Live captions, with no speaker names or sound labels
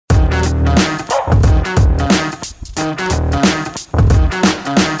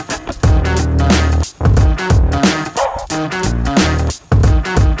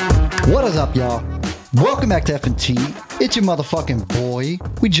back to FNT. It's your motherfucking boy.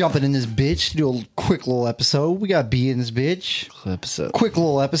 We jumping in this bitch to do a quick little episode. We got B in this bitch. Quick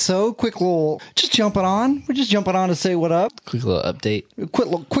little episode. Just jumping on. We're just jumping on to say what up. Quick little update.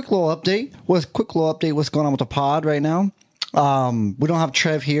 Quick little update. What's going on with the pod right now? We don't have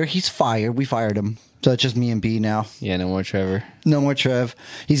Trev here. He's fired. We fired him. So it's just me and B now. Yeah, no more Trevor. No more Trev.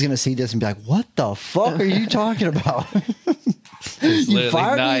 He's going to see this and be like, what the fuck are you talking about? You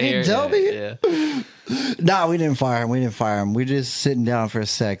fired me? You didn't tell me? Yeah. No, we didn't fire him. We're just sitting down for a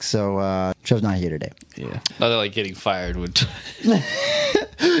sec. So Trev's not here today. Yeah. Not like getting fired would.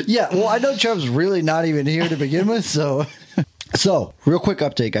 Yeah, well, I know Trev's really not even here to begin with. So real quick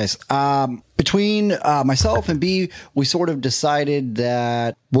update, guys. Between myself and B, we sort of decided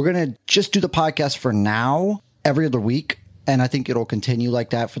that we're going to just do the podcast for now, every other week. And I think it'll continue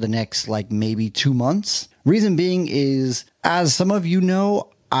like that for the next, maybe 2 months. Reason being is, as some of you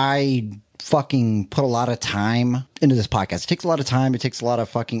know, I fucking put a lot of time into this podcast. It takes a lot of time. It takes a lot of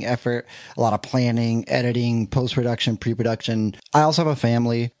fucking effort, a lot of planning, editing, post-production, pre-production. I also have a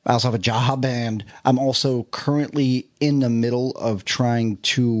family. I also have a job, and I'm also currently in the middle of trying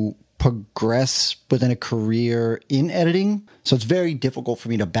to progress within a career in editing. So it's very difficult for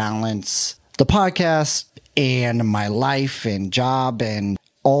me to balance the podcast and my life and job, and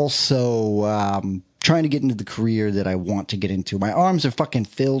also trying to get into the career that I want to get into. My arms are fucking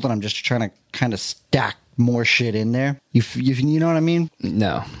filled, and I'm just trying to kind of stack more shit in there. You know what I mean?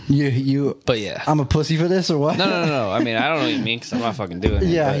 No. But yeah. I'm a pussy for this or what? No. I mean, I don't know what you mean because I'm not fucking doing it.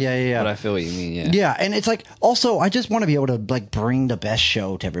 Yeah. But I feel what you mean, yeah. Yeah, and it's also, I just want to be able to, bring the best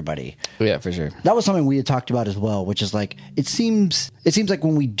show to everybody. Yeah, for sure. That was something we had talked about as well, which is it seems like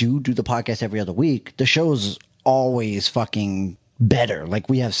when we do the podcast every other week, the show's always fucking better.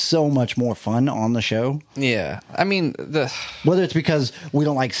 We have so much more fun on the show. Yeah. I mean, whether it's because we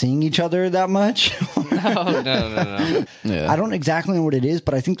don't like seeing each other that much. No. Yeah. I don't exactly know what it is,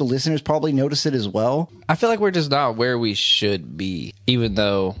 but I think the listeners probably notice it as well. I feel like we're just not where we should be, even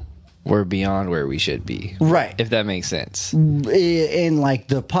though we're beyond where we should be. Right. If that makes sense. In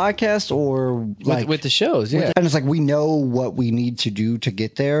the podcast or with the shows, yeah. And it's we know what we need to do to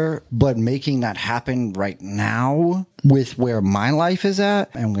get there, but making that happen right now with where my life is at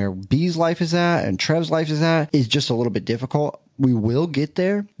and where B's life is at and Trev's life is at is just a little bit difficult. We will get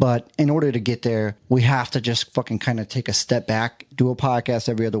there, but in order to get there, we have to just fucking kind of take a step back, do a podcast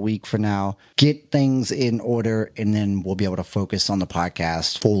every other week for now, get things in order, and then we'll be able to focus on the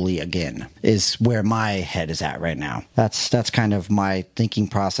podcast fully again, is where my head is at right now. That's kind of my thinking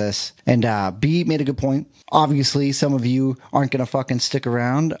process. And B made a good point. Obviously, some of you aren't going to fucking stick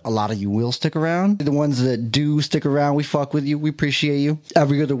around. A lot of you will stick around. The ones that do stick around, we fuck with you. We appreciate you.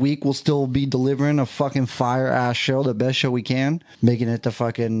 Every other week, we'll still be delivering a fucking fire-ass show, the best show we can, making it the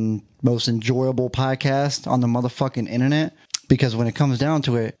fucking most enjoyable podcast on the motherfucking internet. Because when it comes down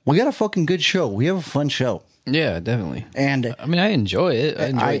to it, we got a fucking good show. We have a fun show. Yeah, definitely. And I mean, I enjoy it. I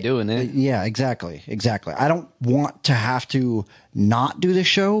enjoy doing it. Yeah, exactly. I don't want to have to not do the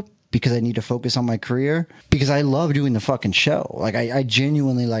show because I need to focus on my career, because I love doing the fucking show. I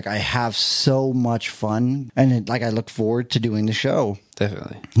genuinely, I have so much fun, and I look forward to doing the show.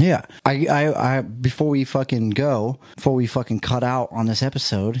 Definitely. Yeah. I before we fucking cut out on this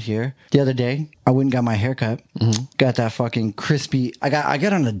episode here, the other day, I went and got my haircut. Mm-hmm. Got that fucking crispy. I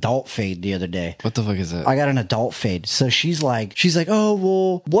got an adult fade the other day. What the fuck is that? I got an adult fade. So she's like, oh,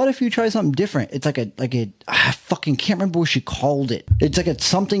 well, what if you try something different? It's I fucking can't remember what she called it. It's a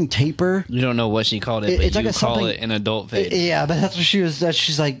something taper. You don't know what she called it, but it's you call it an adult fade. Yeah, but that's what she was.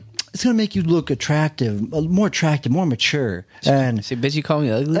 She's like, it's going to make you look attractive, more mature. And see, bitch, you call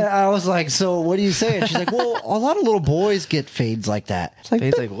me ugly? I was like, so what are you saying? She's like, well, a lot of little boys get fades like that. It's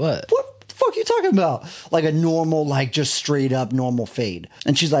fades like what? What the fuck are you talking about? A normal, just straight up normal fade.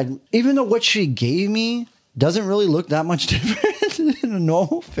 And she's like, even though what she gave me doesn't really look that much different than a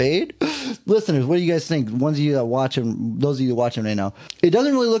normal fade. Listeners, what do you guys think? Those of you that watch them right now, it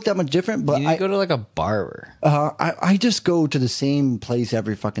doesn't really look that much different. But I go to a barber. I just go to the same place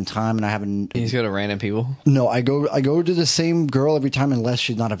every fucking time, and I haven't. You just go to random people? No, I go to the same girl every time unless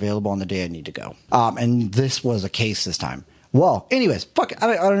she's not available on the day I need to go. And this was a case this time. Well, anyways,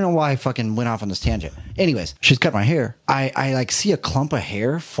 I don't know why I fucking went off on this tangent. Anyways, she's cut my hair. I see a clump of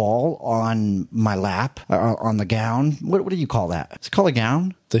hair fall on my lap, on the gown. What do you call that? It's called a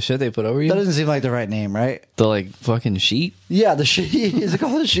gown? The shit they put over you? That doesn't seem like the right name, right? The fucking sheet? Yeah, the sheet. Is it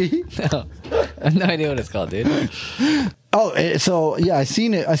called a sheet? No. I have no idea what it's called, dude. Oh, so yeah, I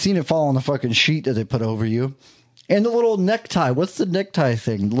seen it fall on the fucking sheet that they put over you. And the little necktie. What's the necktie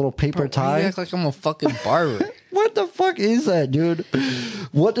thing? The little paper tie? You act like I'm a fucking barber. What the fuck is that, dude?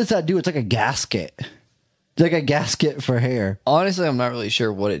 What does that do? It's like a gasket. like a gasket for hair. Honestly, I'm not really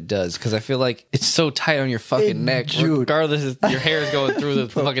sure what it does because I feel like it's so tight on your fucking neck. Dude. Regardless, your hair is going through the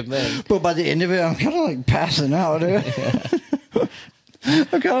fucking thing. But by the end of it, I'm kind of like passing out, dude.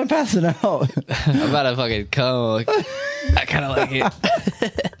 I'm kind of passing out. I'm about to fucking come. Like, I kind of like it.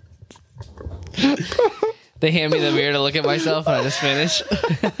 They hand me the mirror to look at myself and I just finish.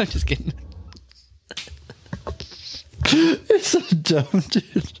 I'm just kidding. It's so dumb,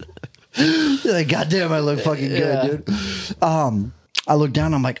 dude. You're like, goddamn, I look fucking good, dude. I look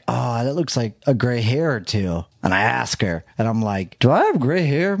down, I'm like, oh, that looks like a gray hair or two. And I ask her, and I'm like, do I have gray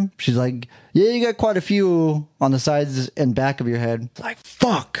hair? She's like, yeah, you got quite a few on the sides and back of your head. Like,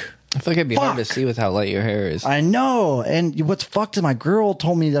 fuck. I feel like it'd be hard to see with how light your hair is. I know. And what's fucked is my girl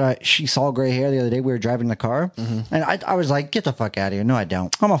told me that she saw gray hair the other day. We were driving the car. Mm-hmm. And I was like, get the fuck out of here. No, I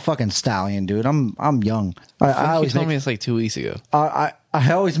don't. I'm a fucking stallion, dude. I'm young. I always told me it's like 2 weeks ago.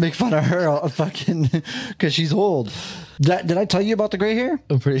 I always make fun of her fucking because she's old. Did I tell you about the gray hair?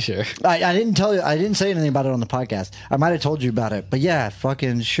 I'm pretty sure. I didn't tell you. I didn't say anything about it on the podcast. I might have told you about it. But yeah,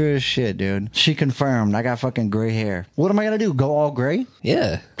 fucking sure as shit, dude. She confirmed I got fucking gray hair. What am I going to do? Go all gray?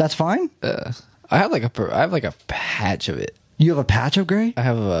 Yeah. That's fine? I have like a patch of it. You have a patch of gray? I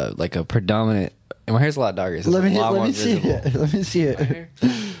have a predominant. And my hair's a lot darker. So let me see it. Let me see it.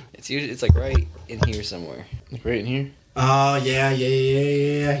 It's like right in here somewhere. Like right in here. Oh, yeah.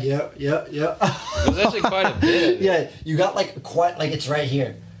 Yep. There's actually quite a bit of it. Yeah, you got quite it's right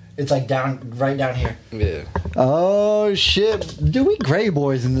here. It's like right down here. Yeah. Oh, shit. Dude, we gray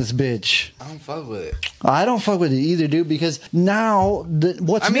boys in this bitch. I don't fuck with it. I don't fuck with it either, dude, because now,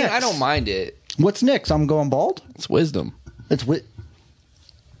 what's next? I don't mind it. What's next? I'm going bald? It's wisdom.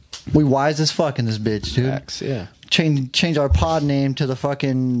 We wise as fuck in this bitch, dude. Facts, yeah. Change our pod name to the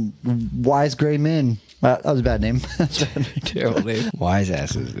fucking Wise Gray Men. That was a bad name. That's a bad name. Terrible name. Wise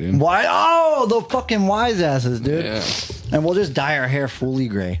asses, dude. Why? Oh, the fucking wise asses, dude. Yeah. And we'll just dye our hair fully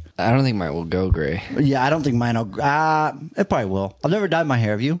gray. I don't think mine will go gray. Yeah, I don't think mine will. It probably will. I've never dyed my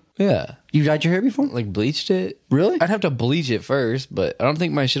hair. Have you? Yeah. You dyed your hair before? Like bleached it? Really? I'd have to bleach it first, but I don't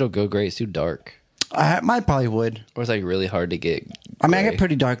think my shit will go gray. It's too dark. Mine probably would. Or it's like really hard to get gray. I mean, I got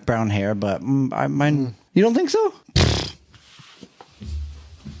pretty dark brown hair, but mine. You don't think so?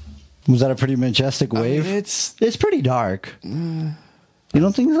 Was that a pretty majestic wave? I mean, it's pretty dark. You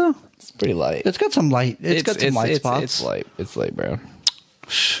don't think so? It's pretty light. It's got some light. It's got some light spots. It's light. It's light brown.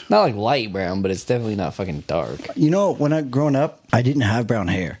 Not like light brown, but it's definitely not fucking dark. You know, when I growing up, I didn't have brown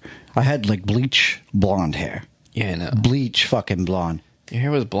hair. I had like bleach blonde hair. Yeah, no. Bleach fucking blonde. Your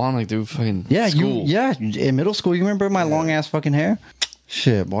hair was blonde like through fucking school. In middle school. You remember my long ass fucking hair?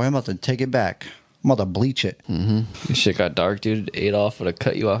 Shit, boy, I'm about to take it back. I'm about to bleach it. Mm-hmm. Your shit got dark, dude. Adolf would have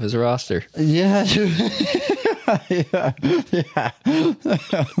cut you off his roster. Yeah, dude. yeah.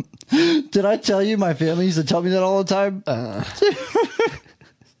 Did I tell you my family used to tell me that all the time?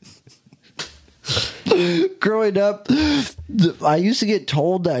 Growing up, I used to get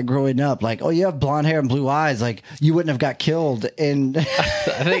told that growing up, like, oh, you have blonde hair and blue eyes, like, you wouldn't have got killed. And I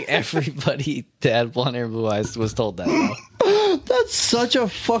think everybody that had blonde hair and blue eyes was told that. That's such a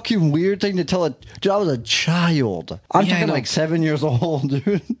fucking weird thing to tell dude, I was a child. I'm talking like 7 years old,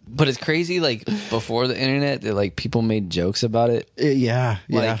 dude. But it's crazy, like, before the internet, that, like, people made jokes about it. Yeah.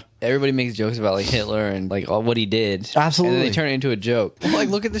 Everybody makes jokes about, like, Hitler and, like, all what he did. Absolutely. And then they turn it into a joke. Like,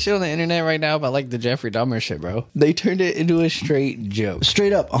 look at the shit on the internet right now about, like, the Jeffrey Dahmer shit, bro. They turned it into a straight joke.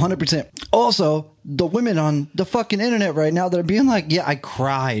 Straight up, 100%. Also, the women on the fucking internet right now that are being like, yeah, I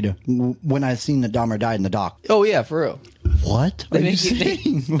cried when I seen that Dahmer died in the dock. Oh, yeah, for real. What are you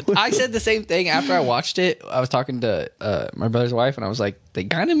saying? I said the same thing after I watched it. I was talking to my brother's wife, and I was like, they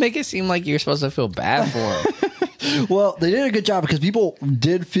kind of make it seem like you're supposed to feel bad for him. Well, they did a good job because people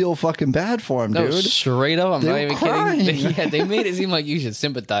did feel fucking bad for him, dude. Straight up, I'm not even crying. kidding. Yeah, they made it seem like you should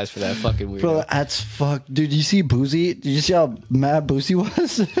sympathize for that fucking weirdo. Bro, that's fuck. Dude, you see Boozy? Did you see how mad Boozy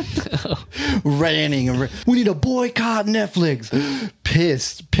was? Ranting. We need to boycott Netflix.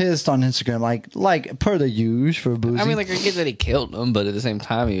 Pissed on Instagram. Like per the usual for Boozy. I mean, like, I get that he killed him, but at the same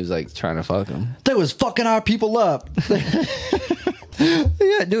time, he was like trying to fuck him. They was fucking our people up.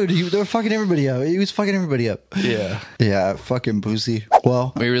 Yeah, dude, they were fucking everybody up. He was fucking everybody up. Yeah, fucking Boozy.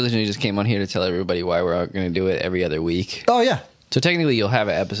 Well, we originally just came on here to tell everybody why we're going to do it every other week. Oh yeah. So technically, you'll have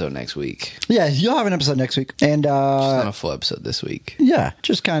an episode next week. Yeah, you'll have an episode next week, and just not a full episode this week. Yeah,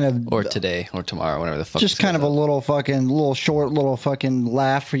 just kind of, or today, or tomorrow, whenever the fuck. Just kind of a little short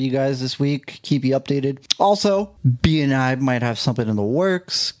laugh for you guys this week. Keep you updated. Also, B and I might have something in the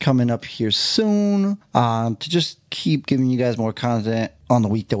works coming up here soon. To just keep giving you guys more content on the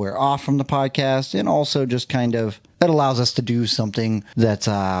week that we're off from the podcast, and also just kind of that allows us to do something that's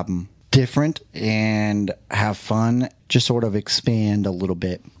different and have fun, just sort of expand a little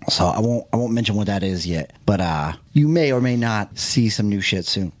bit. So I won't mention what that is yet, but you may or may not see some new shit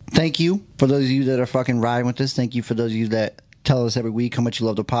soon. Thank you for those of you that are fucking riding with us. Thank you for those of you that tell us every week how much you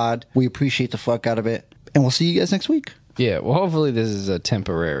love the pod. We appreciate the fuck out of it, and we'll see you guys next week. Yeah, well, hopefully this is a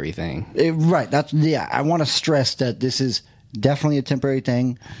temporary thing. Right. I want to stress that this is definitely a temporary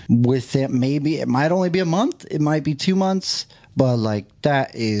thing. With it, maybe it might only be a month. It might be 2 months. But, like,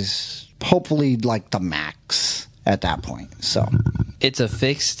 that is hopefully, like, the max at that point. So it's a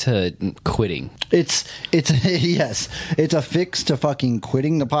fix to quitting. It's yes. It's a fix to fucking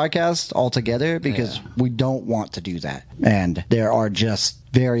quitting the podcast altogether because we don't want to do that. And there are just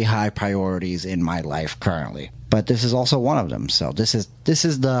very high priorities in my life currently. But this is also one of them. So this is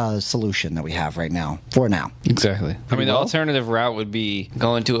the solution that we have right now, for now. Exactly. I mean, the alternative route would be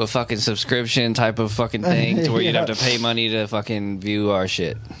going to a fucking subscription type of fucking thing to where you'd have to pay money to fucking view our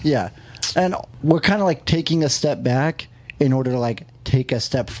shit. Yeah. And we're kind of like taking a step back in order to like take a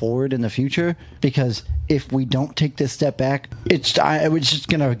step forward in the future, because if we don't take this step back, it's just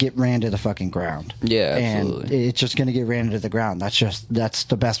gonna get ran to the fucking ground. Yeah, absolutely. And it's just gonna get ran to the ground. That's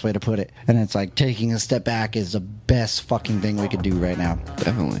the best way to put it. And it's like taking a step back is the best fucking thing we could do right now.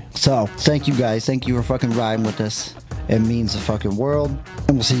 Definitely. So thank you guys. Thank you for fucking riding with us. It means the fucking world.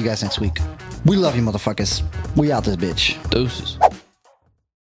 And we'll see you guys next week. We love you, motherfuckers. We out this bitch. Deuces.